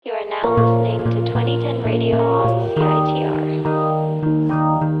now listening to 2010 Radio on CITR.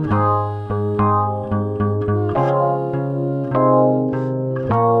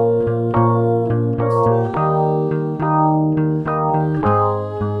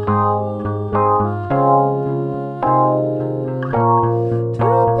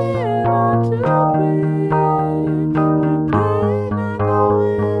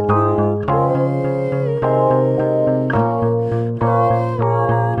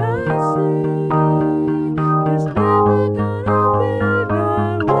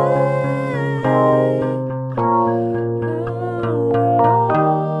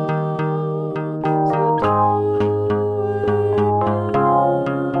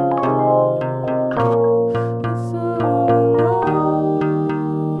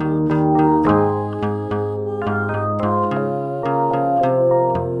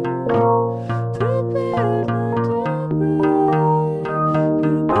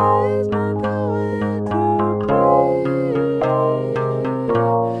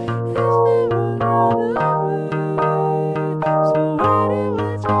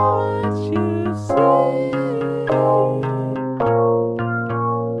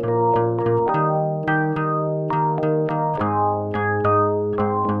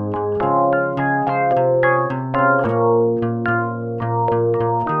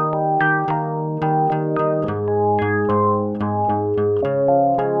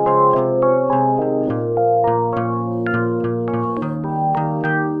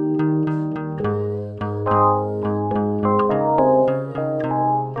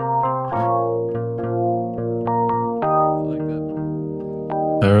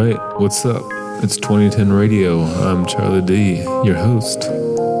 What's up? It's 2010 Radio. I'm Charlie D, your host.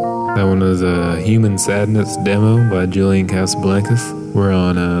 That one was a Human Sadness demo by Julian Casablancas. We're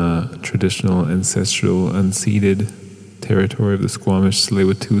on a traditional, ancestral, unceded territory of the Squamish,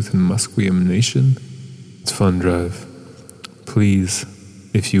 Tsleil-Waututh, and Musqueam Nation. It's Fun Drive. Please,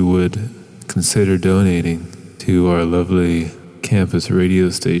 if you would, consider donating to our lovely campus radio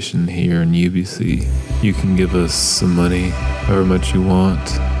station here in UBC. You can give us some money, however much you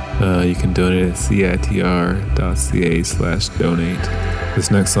want. You can donate at citr.ca/donate. This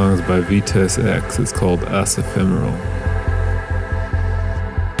next song is by Vitesse X. It's called Us Ephemeral.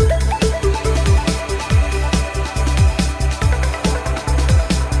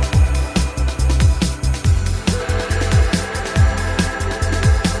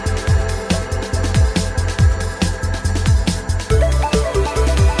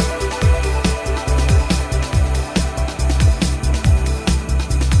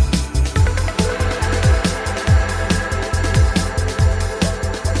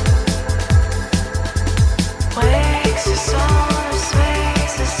 Wakes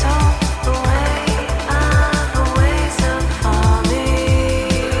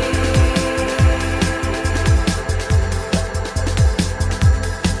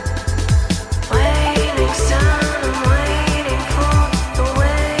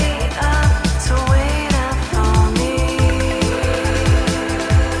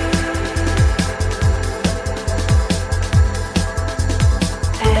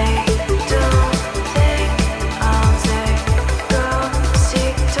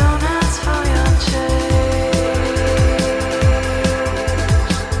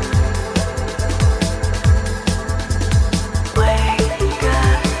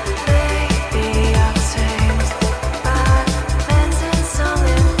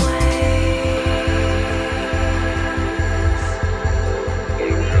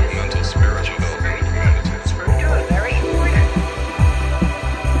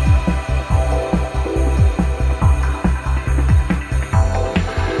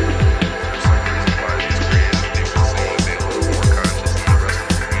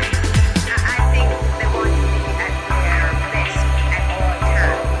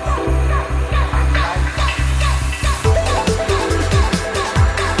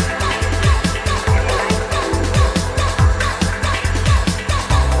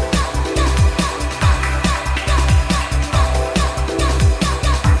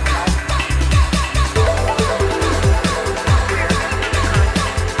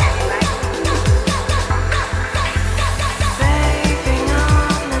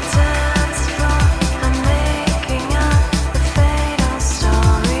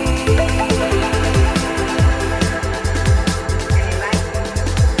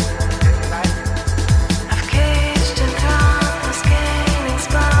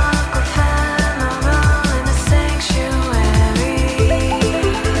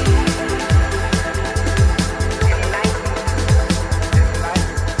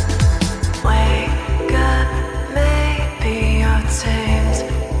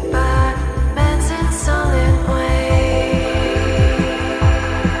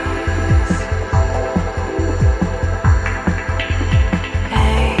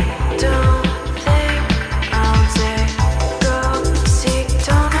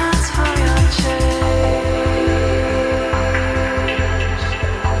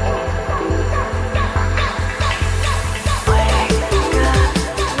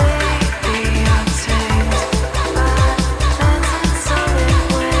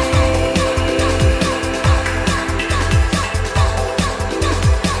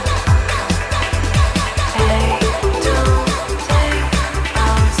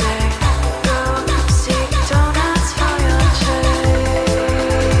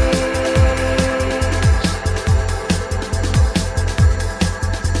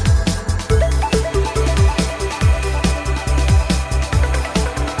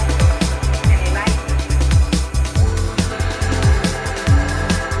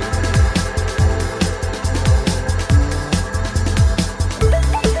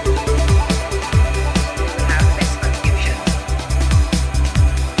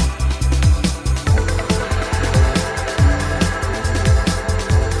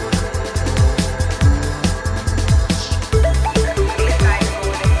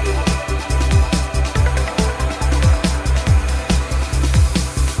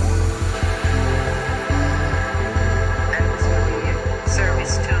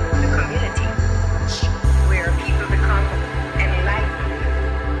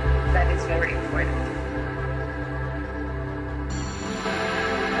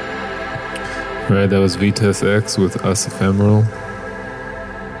Right, that was Vitas X with Us Ephemeral.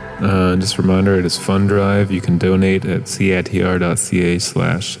 Just a reminder, it is Fund Drive. You can donate at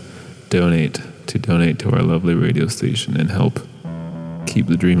citr.ca/donate to donate to our lovely radio station and help keep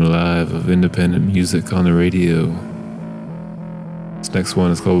the dream alive of independent music on the radio. This next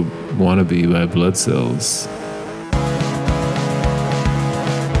one is called Wannabe by Blood Cells.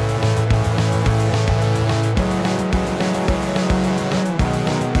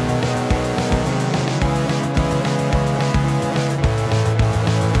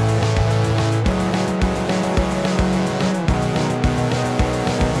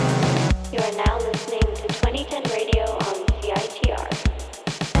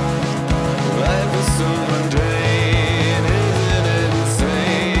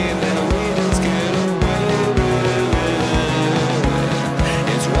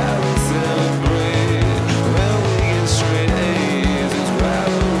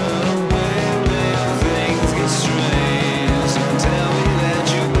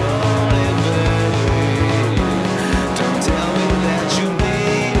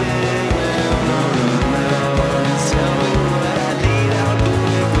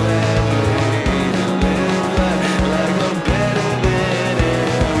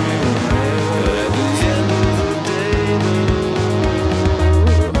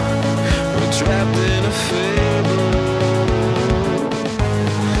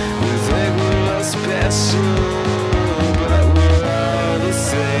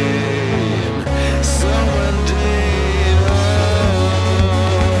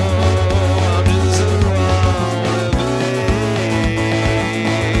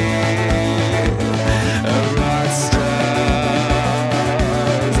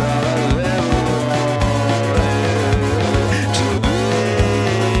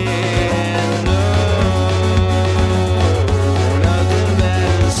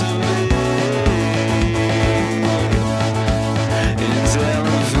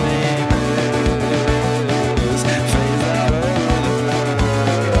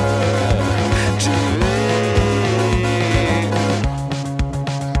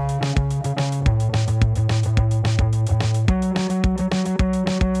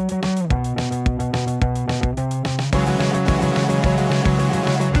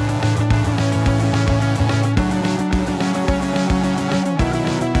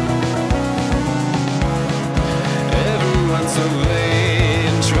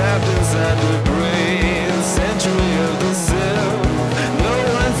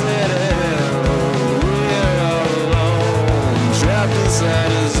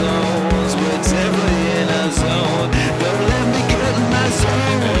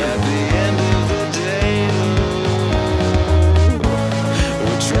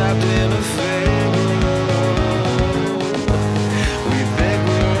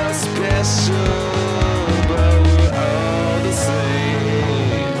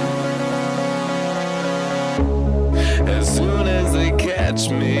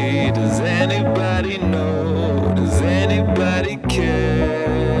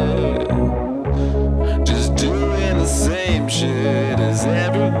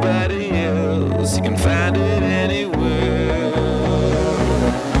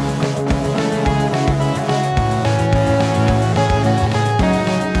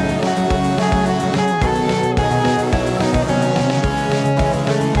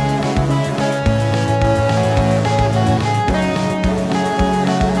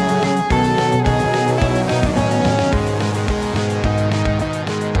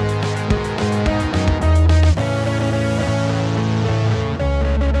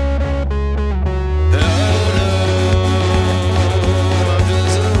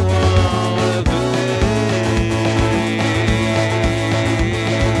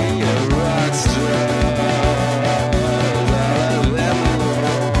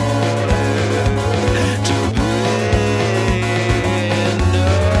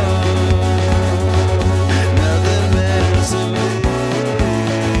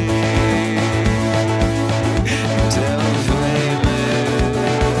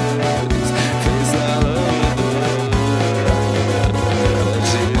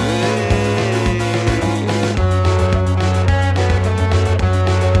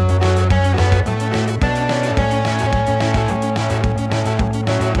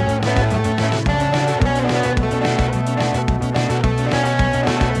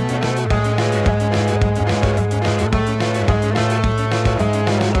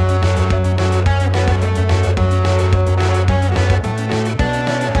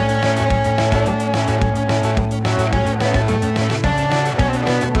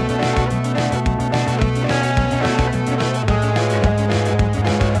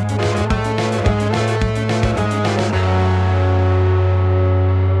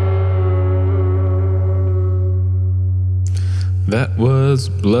 That was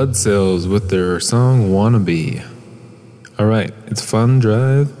Blood Cells with their song Wannabe. Alright, it's Fun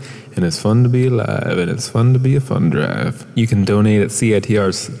Drive, and it's fun to be alive, and it's fun to be a fun drive. You can donate at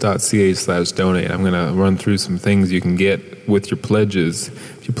citr.ca/donate. I'm going to run through some things you can get with your pledges.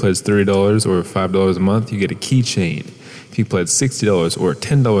 If you pledge $30 or $5 a month, you get a keychain. If you pledge $60 or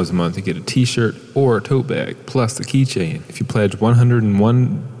 $10 a month, you get a t-shirt or a tote bag, plus the keychain. If you pledge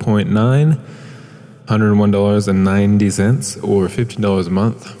 $101.90 or $50 a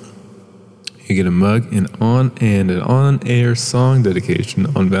month, you get a mug and an on-air song dedication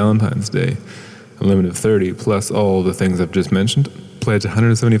on Valentine's Day. A limit of 30 plus all the things I've just mentioned. Pledge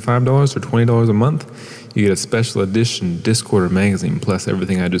 $175 or $20 a month, you get a special edition Discorder magazine plus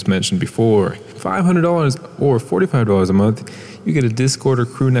everything I just mentioned before. $500 or $45 a month, you get a Discorder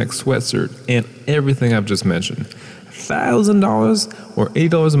crew neck sweatshirt and everything I've just mentioned. $1,000 or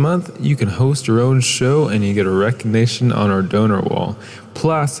 $80 a month, you can host your own show and you get a recognition on our donor wall.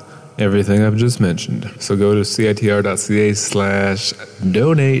 Plus everything I've just mentioned. So go to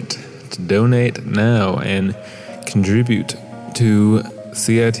citr.ca/donate to donate now and contribute to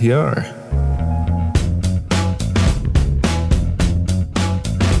CITR.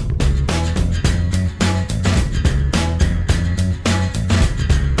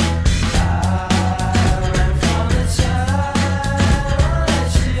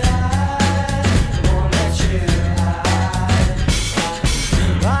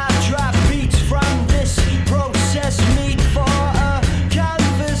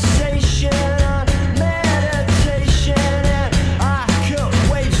 Meditation, and I could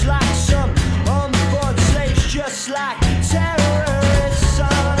waves like so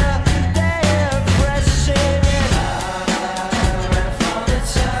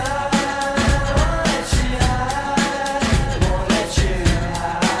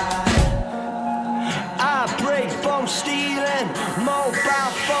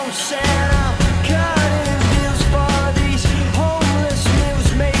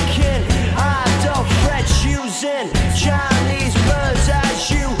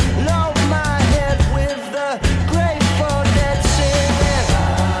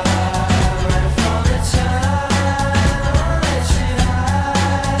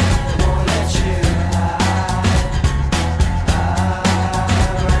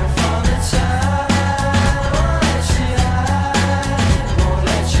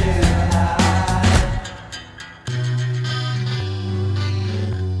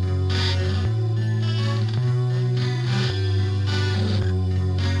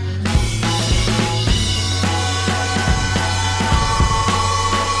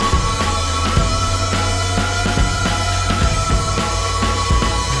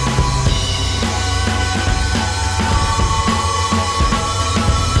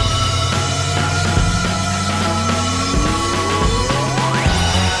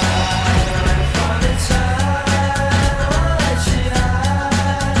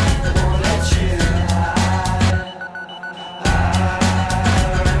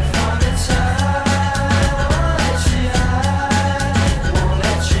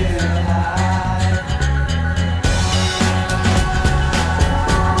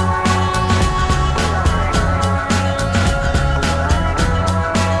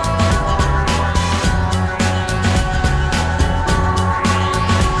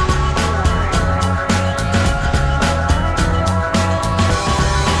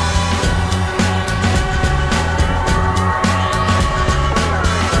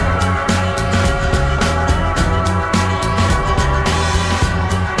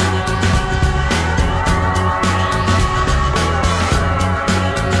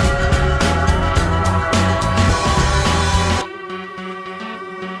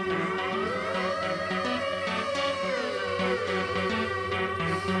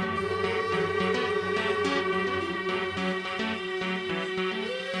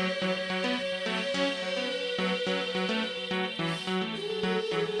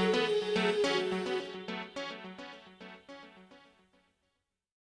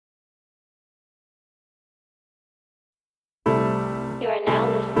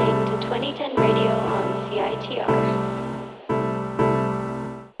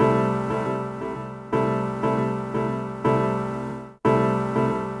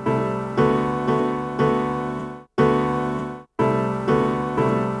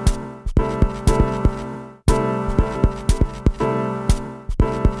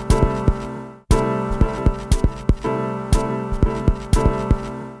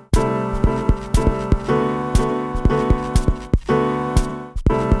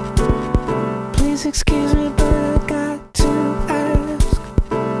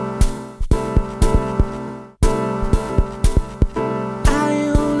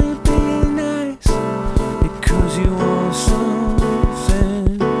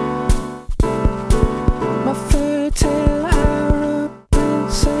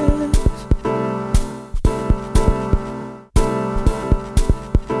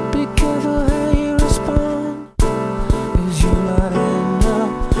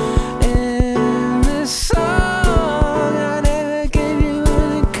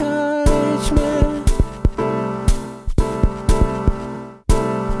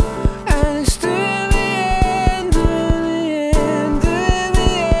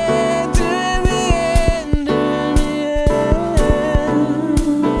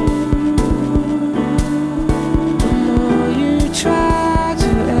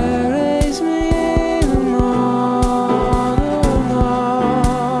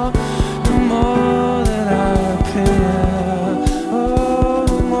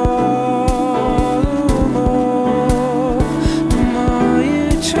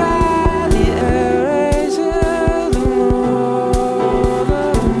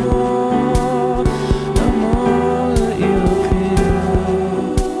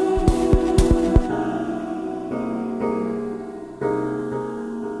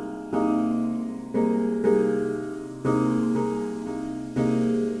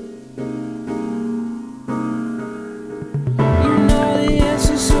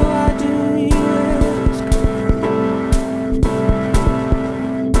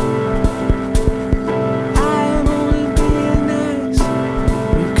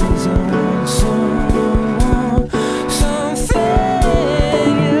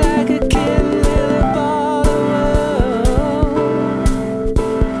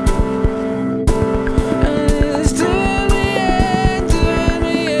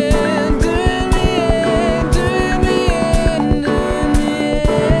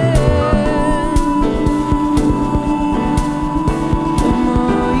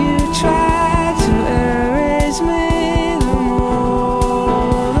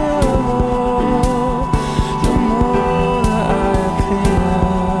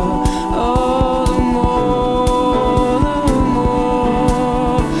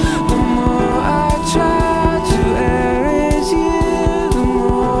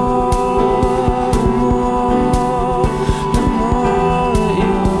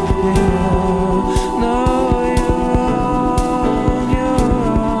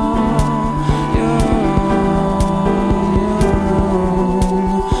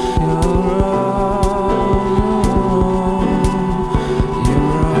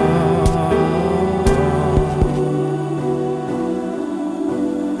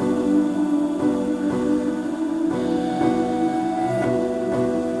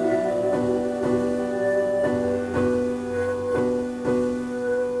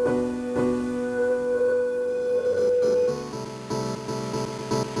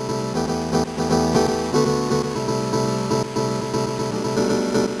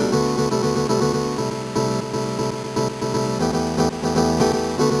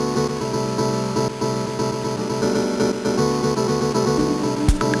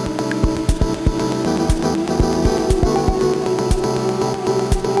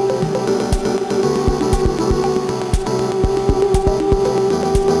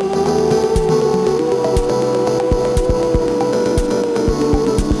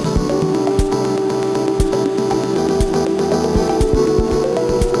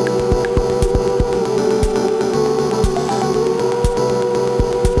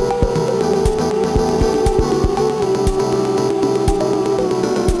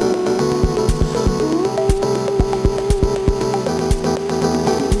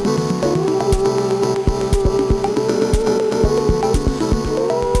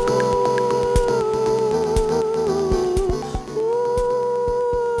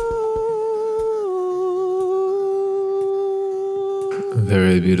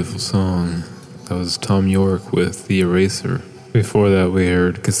beautiful song. That was Tom York with The Eraser. Before that, we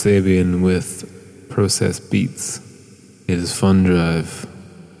heard Kasabian with Process Beats. It is Fun Drive.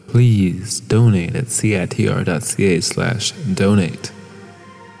 Please donate at citr.ca/donate.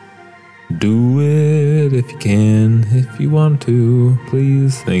 Do it if you can, if you want to,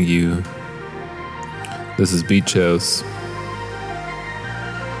 please. Thank you. This is Beach House.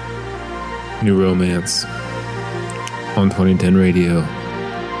 New Romance on 2010 Radio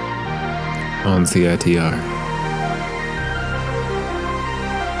on CITR.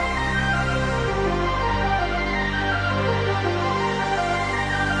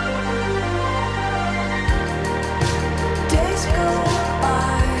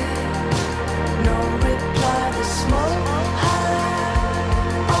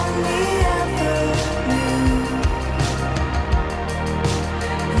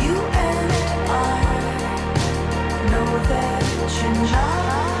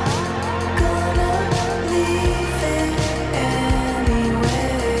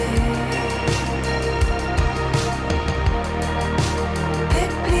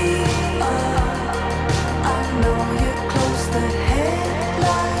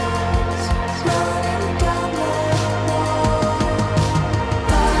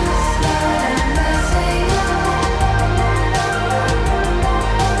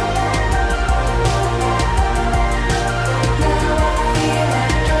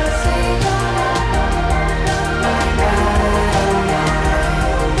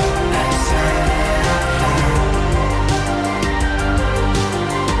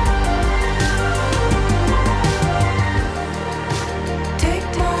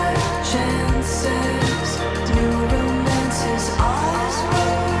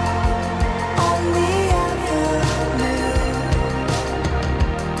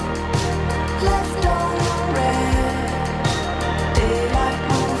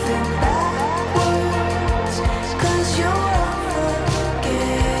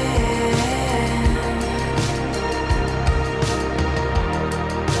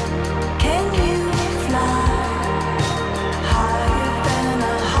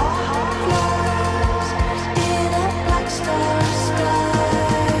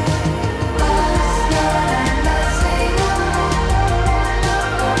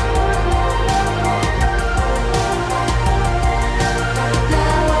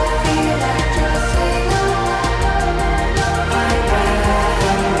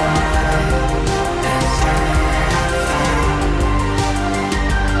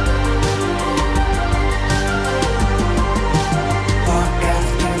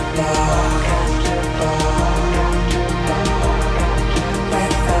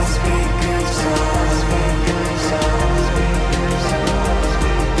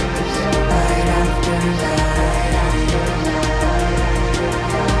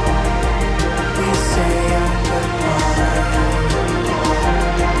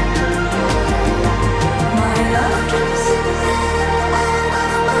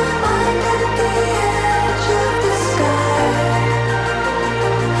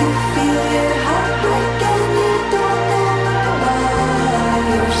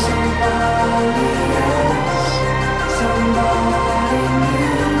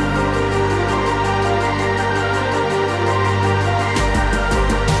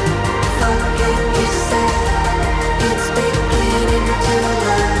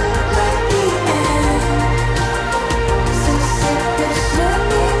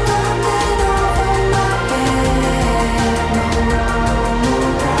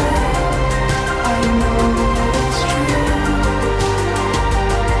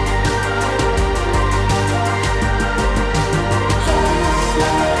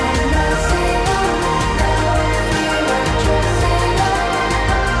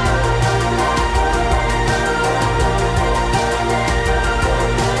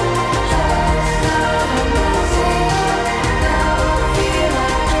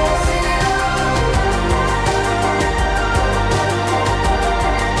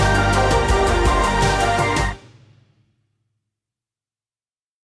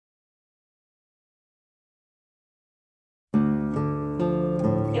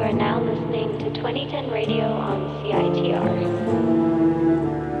 You are now listening to 2010 Radio on CITR.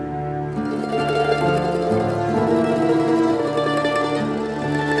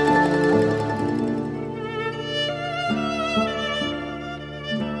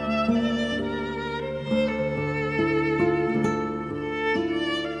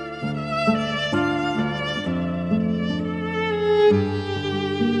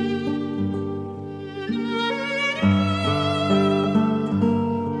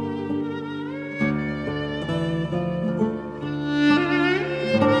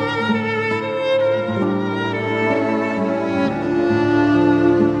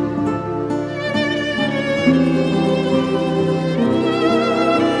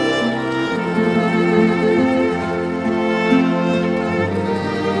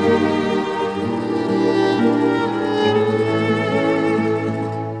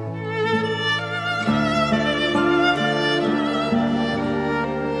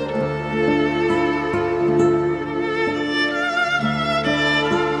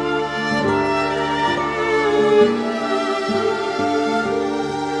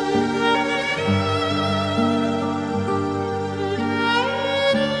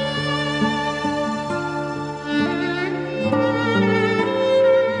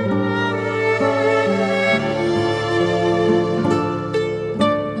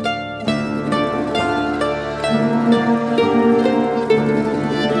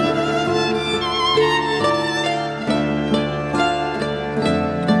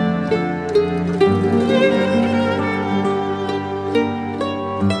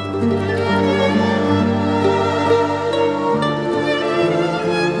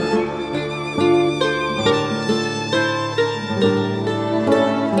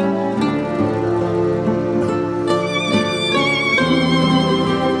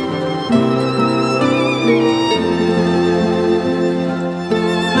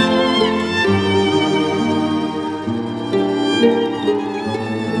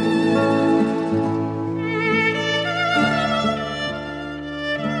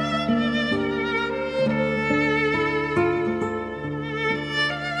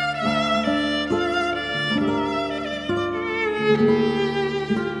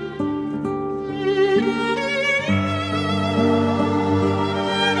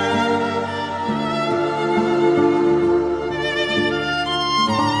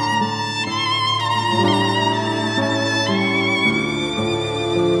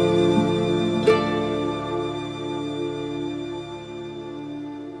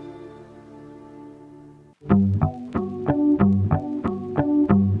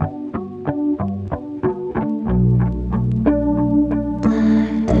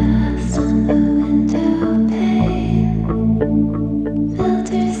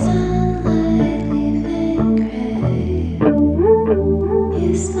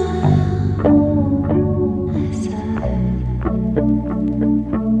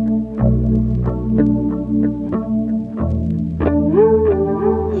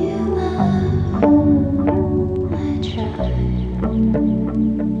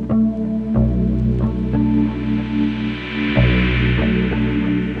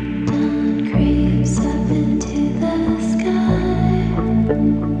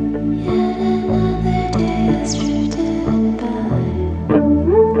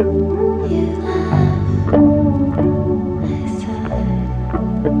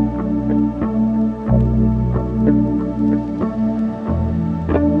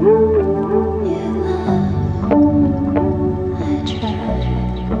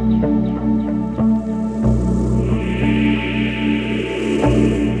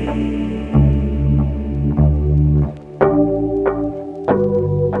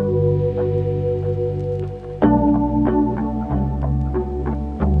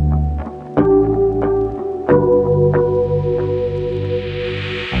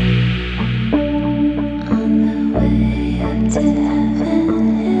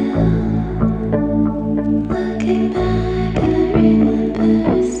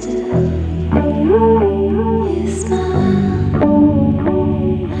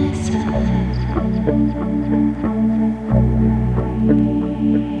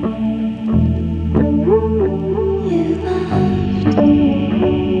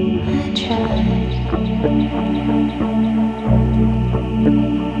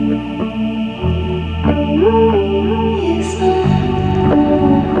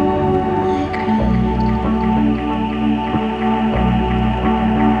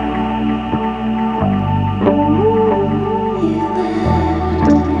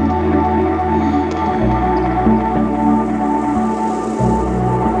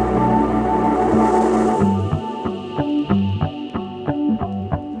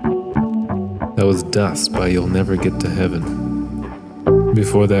 That was Dust by You'll Never Get to Heaven.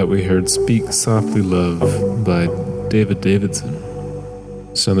 Before that, we heard Speak Softly Love by David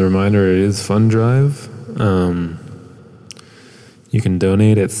Davidson. So the reminder, it is Fund Drive. You can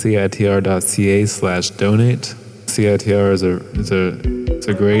donate at citr.ca/donate. CITR is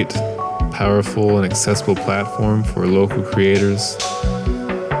a great, powerful, and accessible platform for local creators.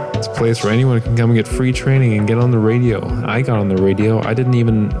 It's a place where anyone can come and get free training and get on the radio. I got on the radio. I didn't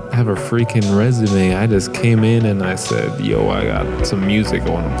even have a freaking resume. I just came in and I said, yo, I got some music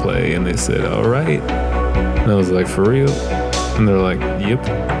I want to play. And they said, all right. And I was like, for real? And they're like, yep.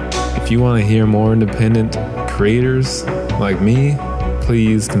 If you want to hear more independent creators like me,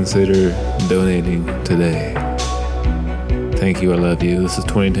 please consider donating today. Thank you. I love you. This is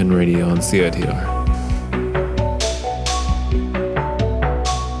 2010 Radio on CITR.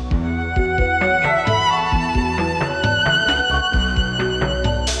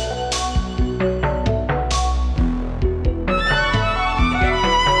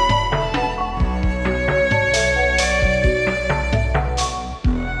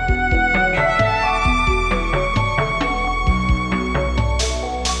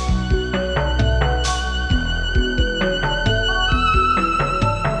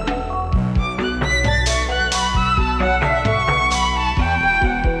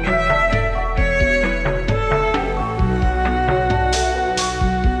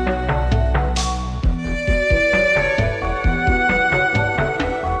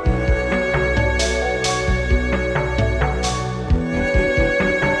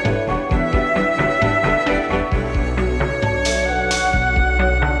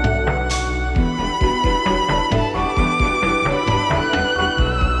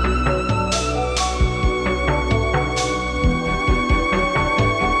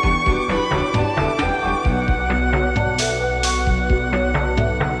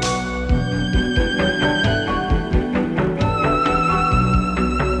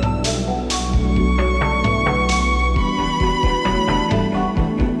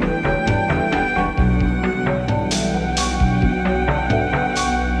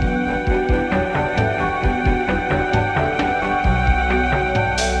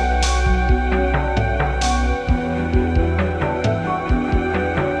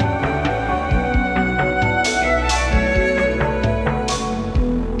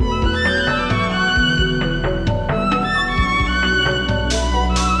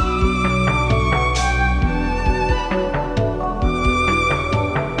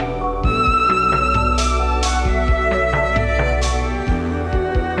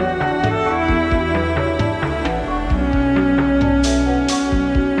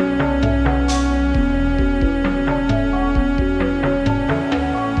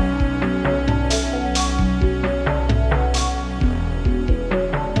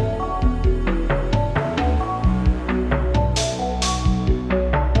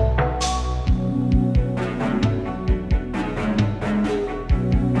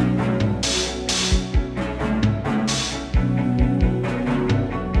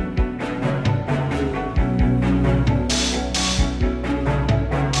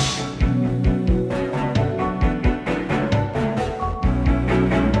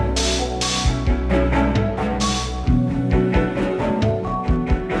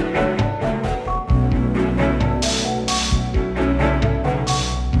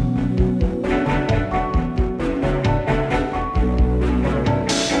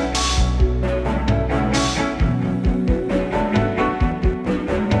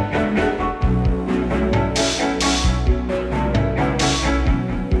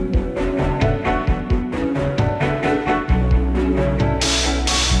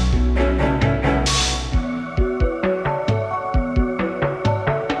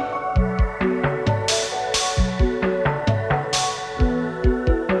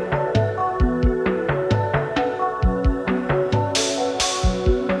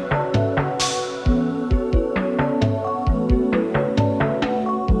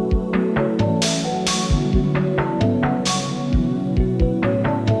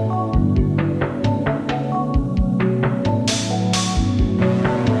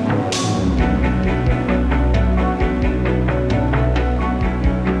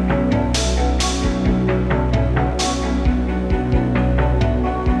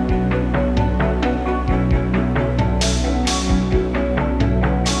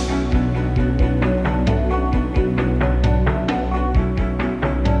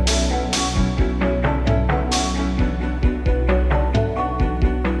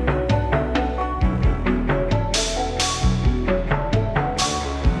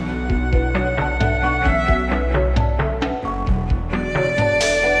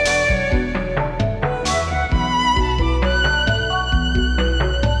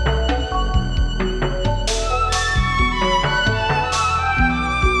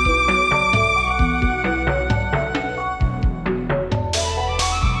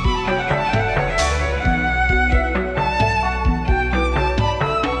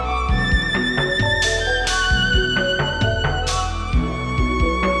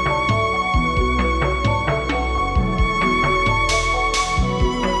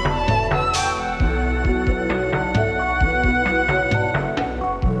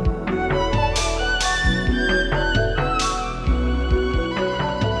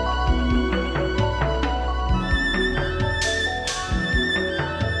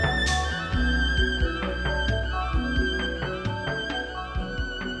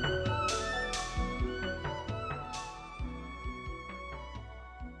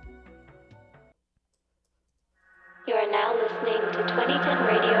 to 2010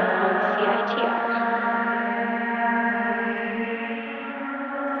 Radio on CITR.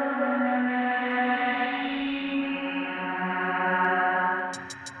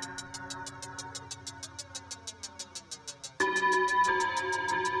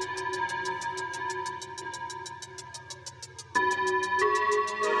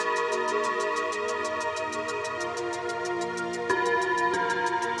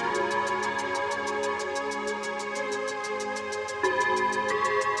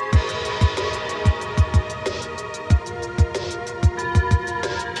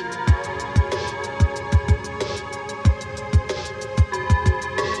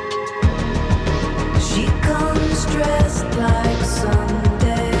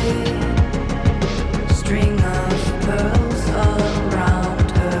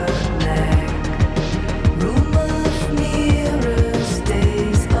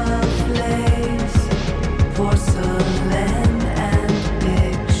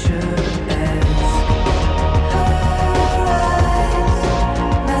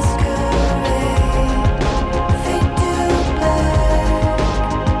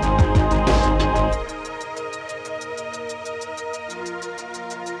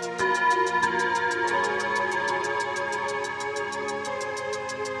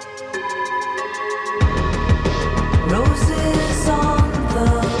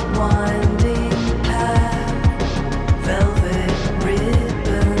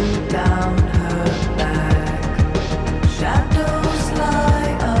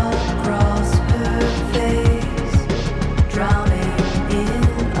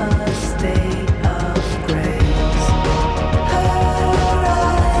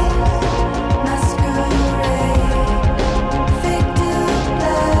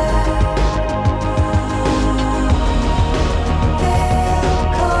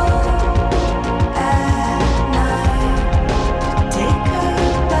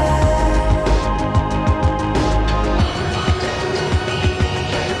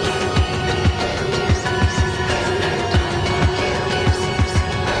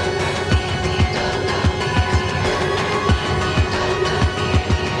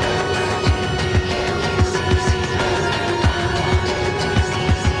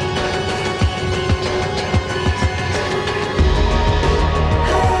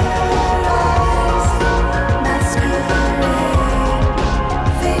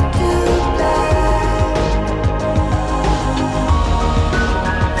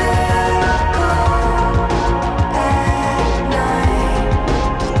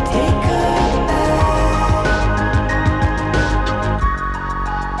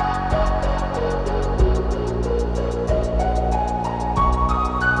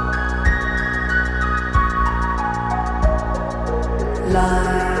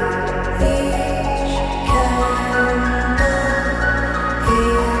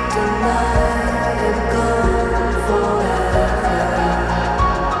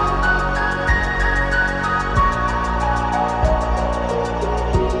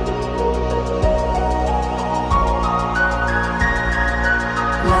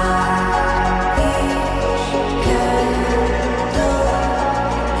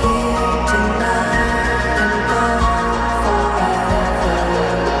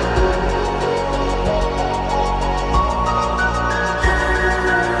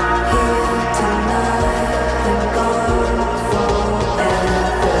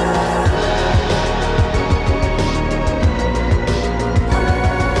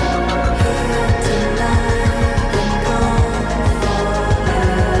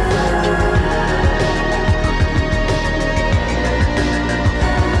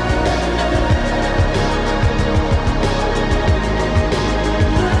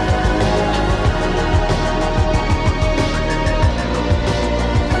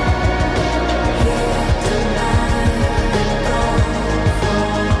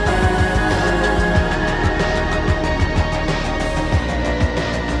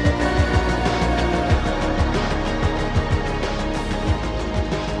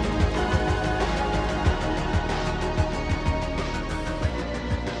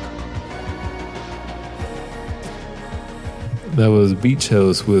 That was Beach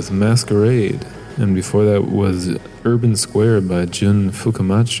House with Masquerade, and before that was Urban Square by Jun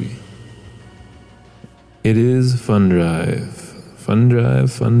Fukamachi. It is Fun Drive. Fun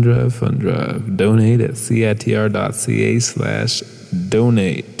Drive, Fun Drive, Fun Drive. Donate at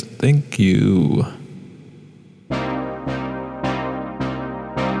citr.ca/donate. Thank you.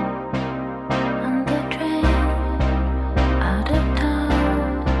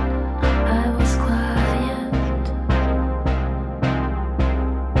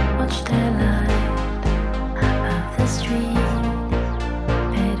 Watch the light of the street.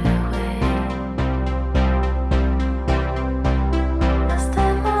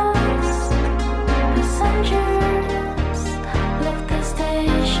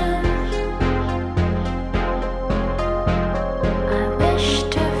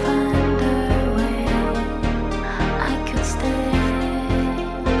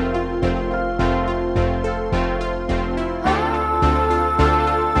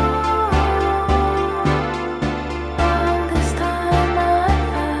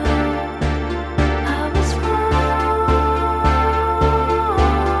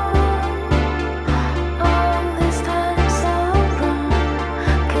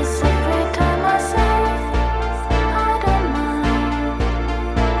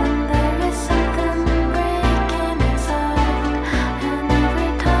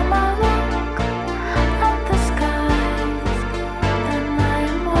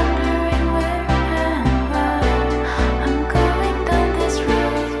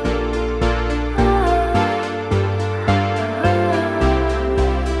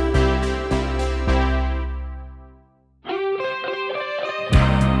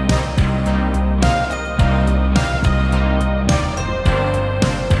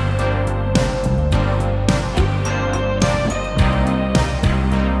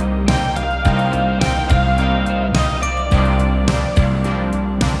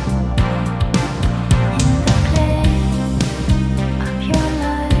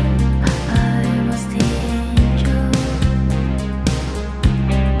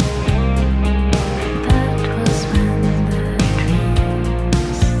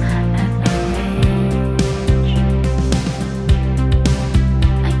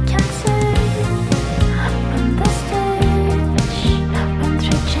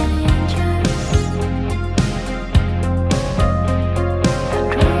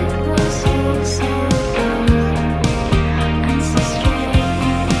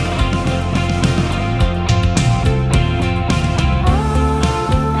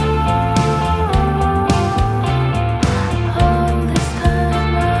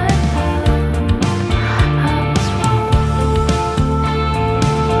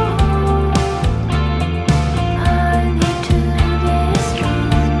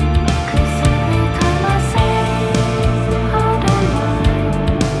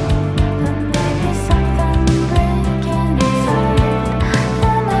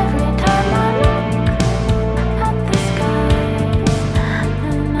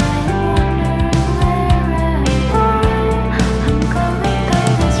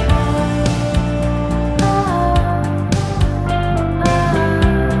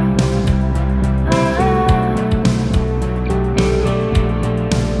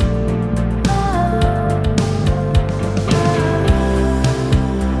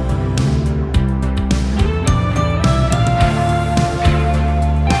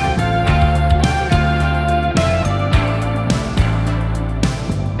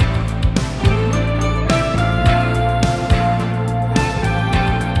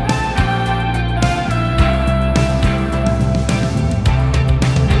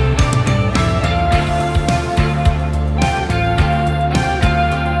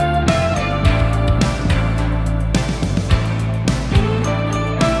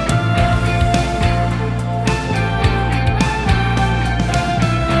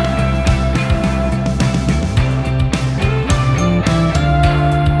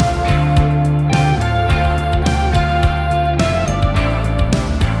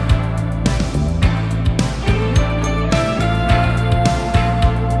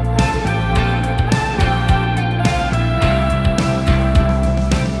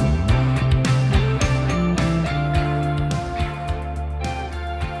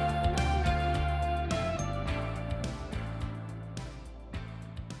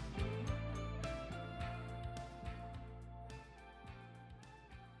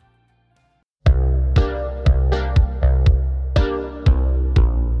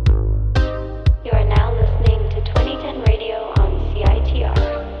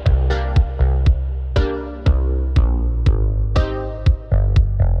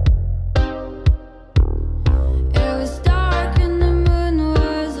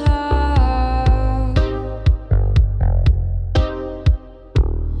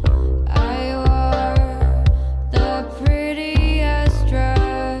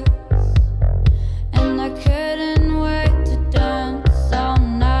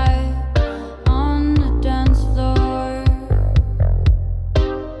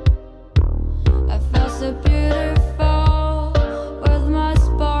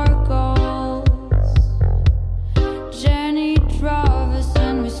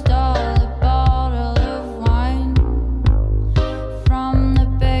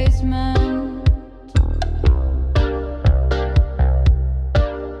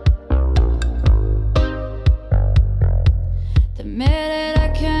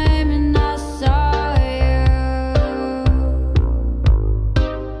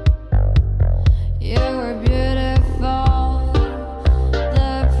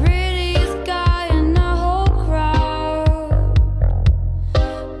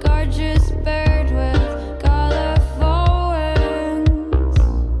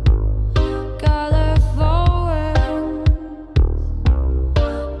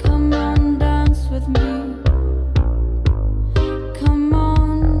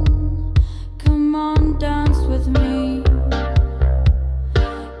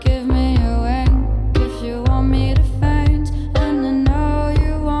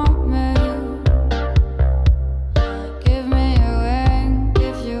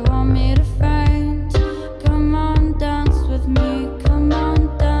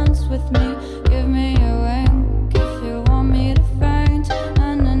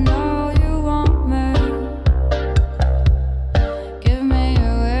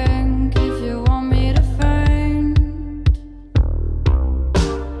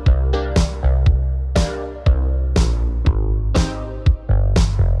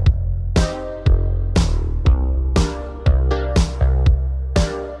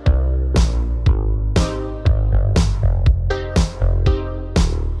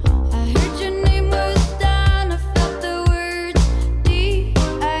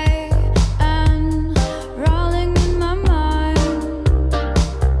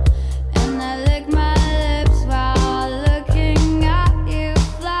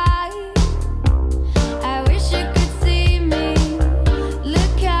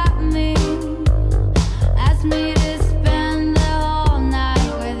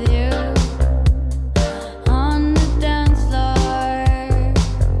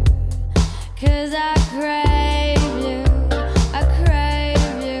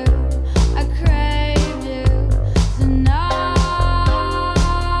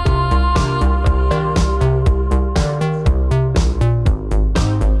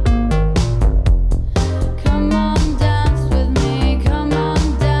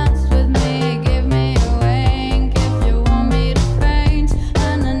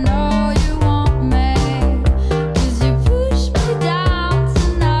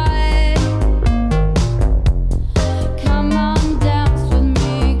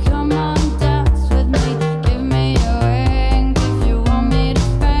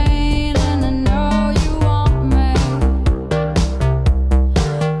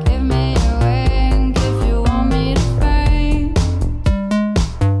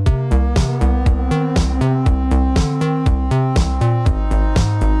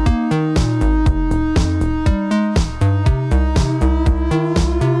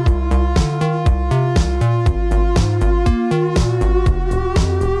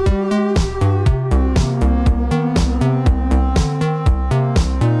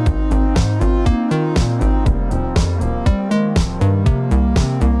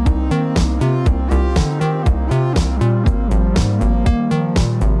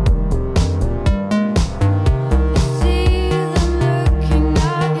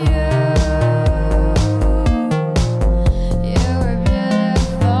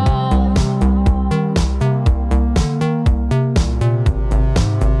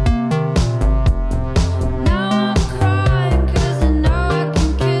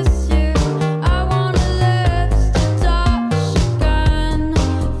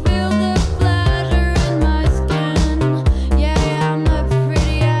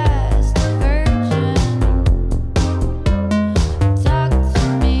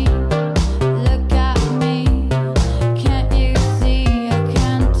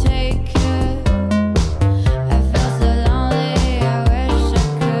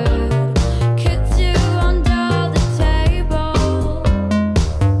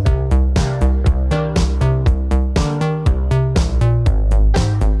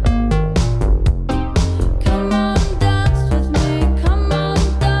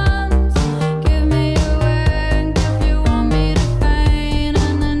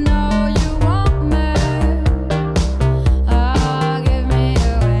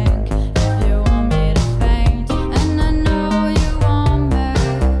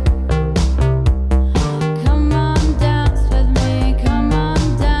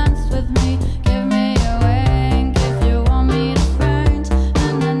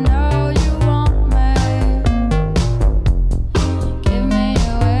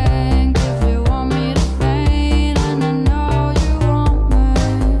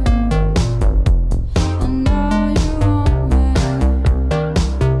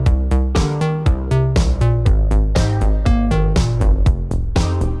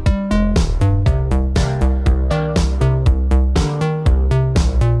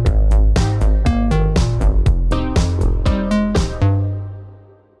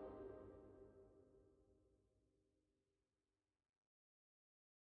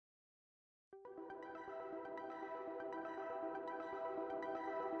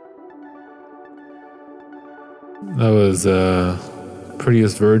 That was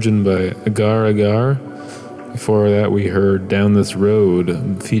Prettiest Virgin by Agar Agar. Before that, we heard Down This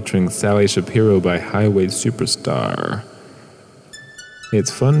Road featuring Sally Shapiro by Highway Superstar.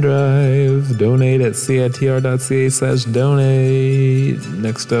 It's Fun Drive. Donate at citr.ca/donate.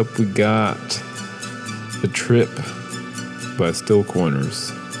 Next up, we got The Trip by Still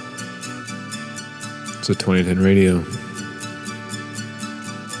Corners. It's a 2010 radio.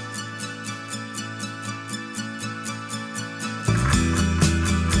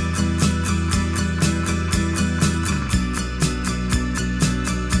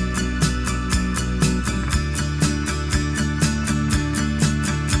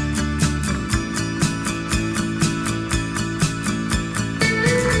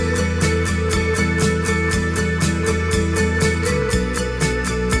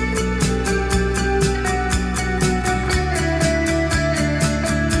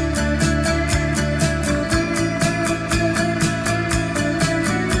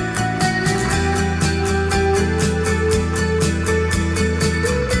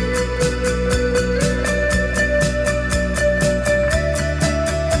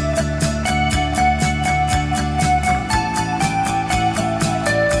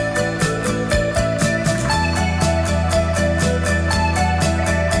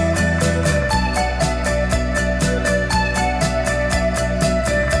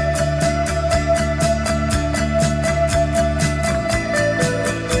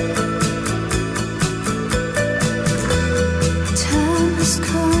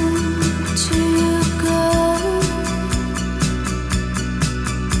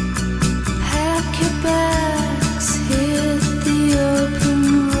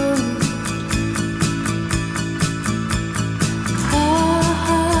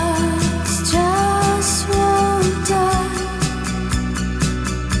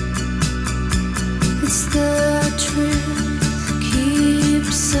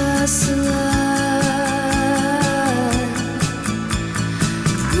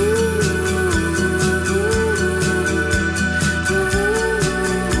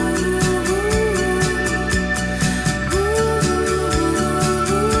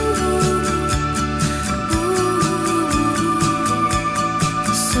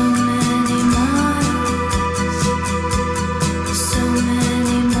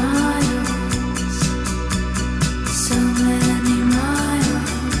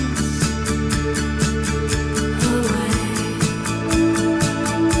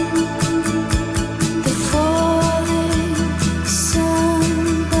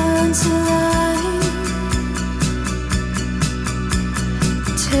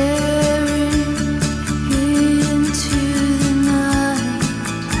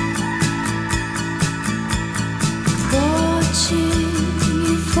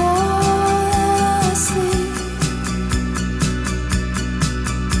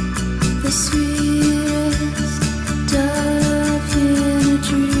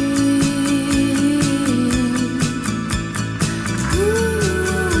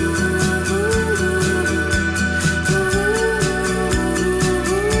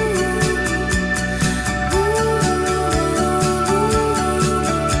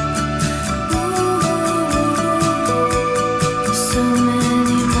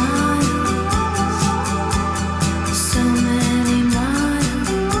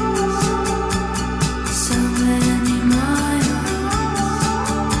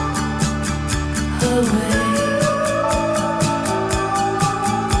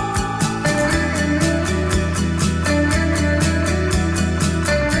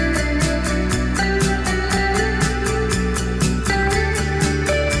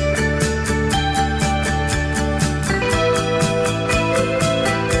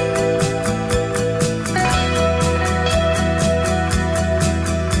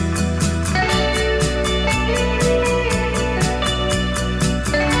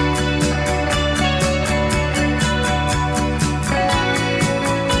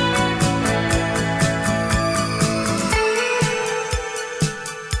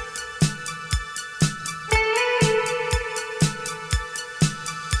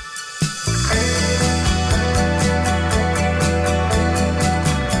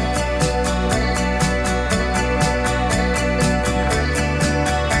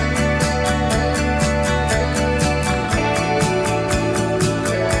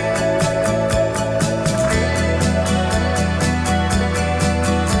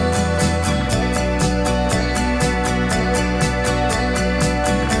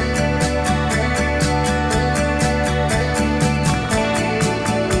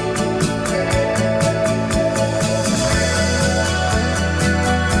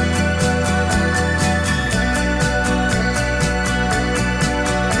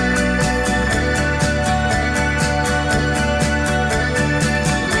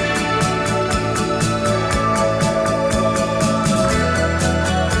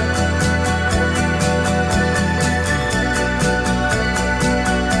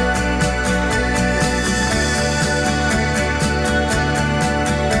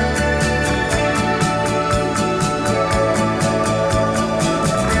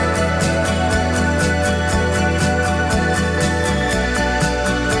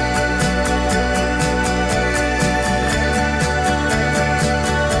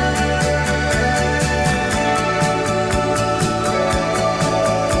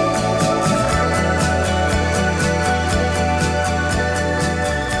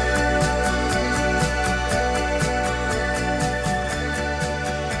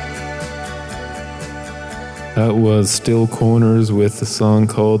 That was Still Corners with a song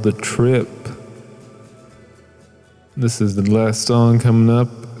called The Trip. This is the last song coming up.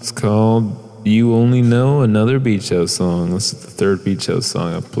 It's called You Only Know, another Beach House song. This is the third Beach House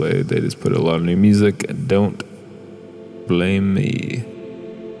song I've played. They just put a lot of new music. Don't blame me.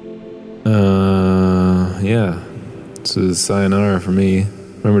 Yeah. This is sayonara for me.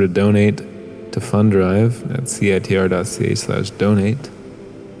 Remember to donate to Fund Drive at citr.ca/donate.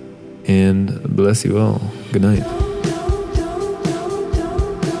 And bless you all. Good night.